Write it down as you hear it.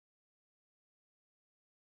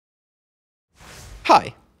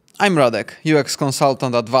Hi, I'm Radek, UX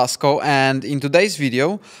consultant at Vazco, and in today's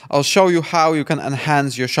video, I'll show you how you can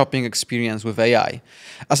enhance your shopping experience with AI.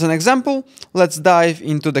 As an example, let's dive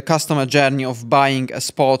into the customer journey of buying a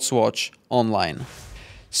sports watch online.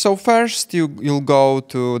 So first, you'll go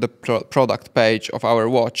to the product page of our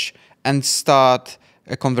watch and start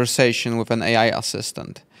a conversation with an AI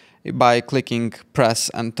assistant by clicking press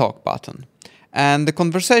and talk button. And the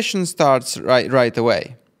conversation starts right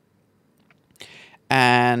away.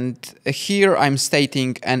 And here I'm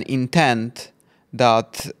stating an intent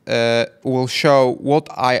that will show what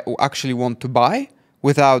I actually want to buy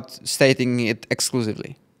without stating it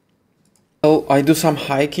exclusively. Well, I do some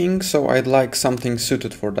hiking, so I'd like something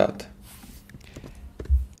suited for that.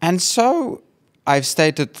 And so I've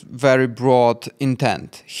stated very broad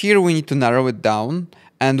intent. Here we need to narrow it down,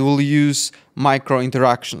 and we'll use micro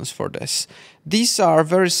interactions for this. These are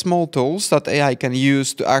very small tools that AI can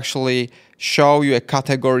use to actually show you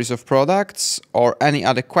categories of products or any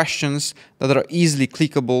other questions that are easily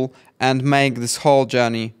clickable and make this whole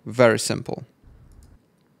journey very simple.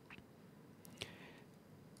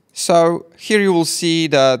 So here you will see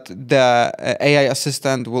that the AI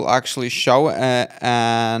assistant will actually show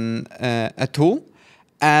a tool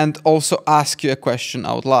and also ask you a question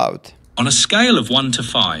out loud. On a scale of 1 to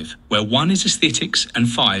 5, where 1 is aesthetics and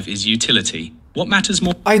 5 is utility, what matters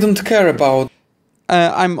more? I don't care about...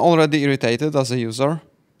 I'm already irritated as a user.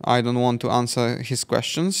 I don't want to answer his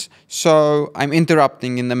questions, so I'm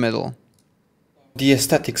interrupting in the middle. The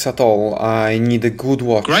aesthetics at all. I need a good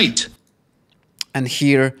watch. Great! And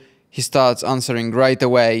here he starts answering right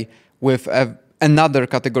away with another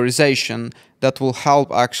categorization that will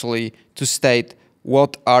help actually to state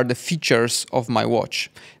what are the features of my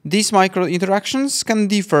watch. These micro interactions can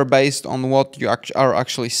differ based on what you are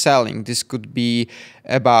actually selling. This could be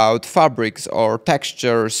about fabrics or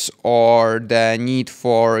textures or the need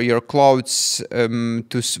for your clothes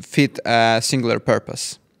to fit a singular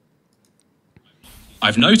purpose.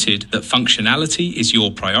 I've noted that functionality is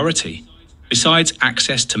your priority. Besides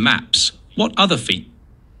access to maps, what other features?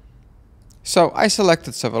 So I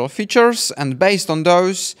selected several features, and based on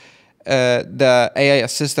those, the AI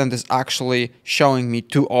assistant is actually showing me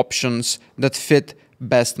two options that fit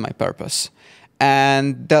best my purpose.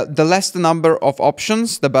 And the less the number of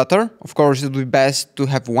options, the better. Of course, it would be best to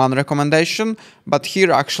have one recommendation, but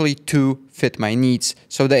here actually two fit my needs.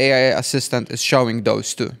 So the AI assistant is showing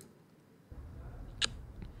those two.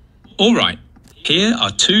 All right, here are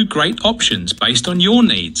two great options based on your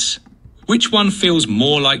needs. Which one feels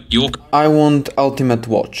more like your... I want ultimate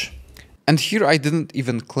watch. And here I didn't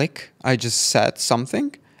even click, I just said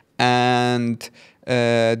something, and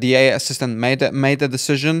the AI assistant made a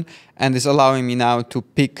decision and is allowing me now to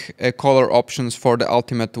pick color options for the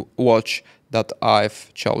ultimate watch that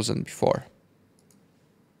I've chosen before.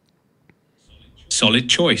 Solid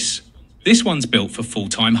choice. This one's built for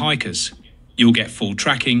full-time hikers. You'll get full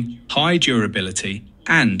tracking, high durability,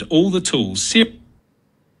 and all the tools. And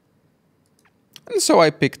so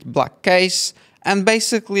I picked black case. And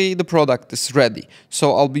basically the product is ready.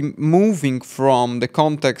 So I'll be moving from the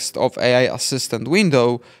context of AI assistant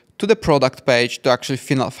window to the product page to actually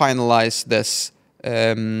finalize this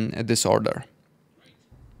order.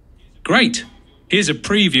 Great. Here's a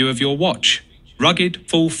preview of your watch. Rugged,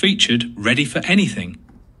 full-featured, ready for anything.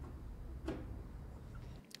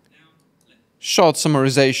 Short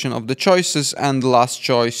summarization of the choices and the last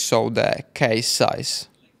choice, so the case size.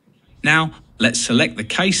 Now let's select the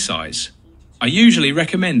case size. I usually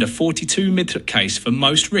recommend a 42mm case for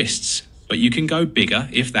most wrists, but you can go bigger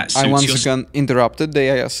if that suits I once again interrupted the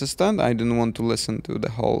AI assistant. I didn't want to listen to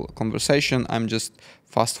the whole conversation. I'm just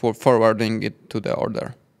fast-forwarding it to the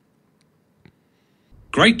order.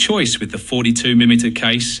 Great choice with the 42mm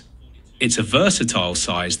case. It's a versatile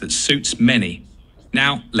size that suits many.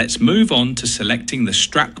 Now let's move on to selecting the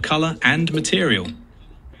strap color and material.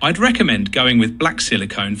 I'd recommend going with black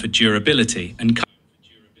silicone for durability and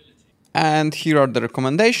And here are the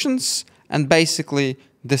recommendations, and basically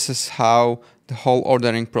this is how the whole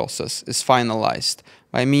ordering process is finalized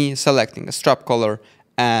by me selecting a strap color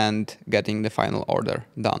and getting the final order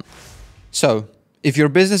done. So if your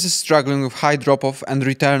business is struggling with high drop-off and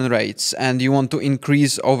return rates and you want to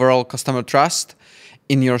increase overall customer trust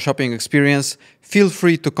in your shopping experience, feel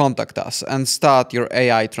free to contact us and start your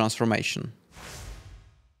AI transformation.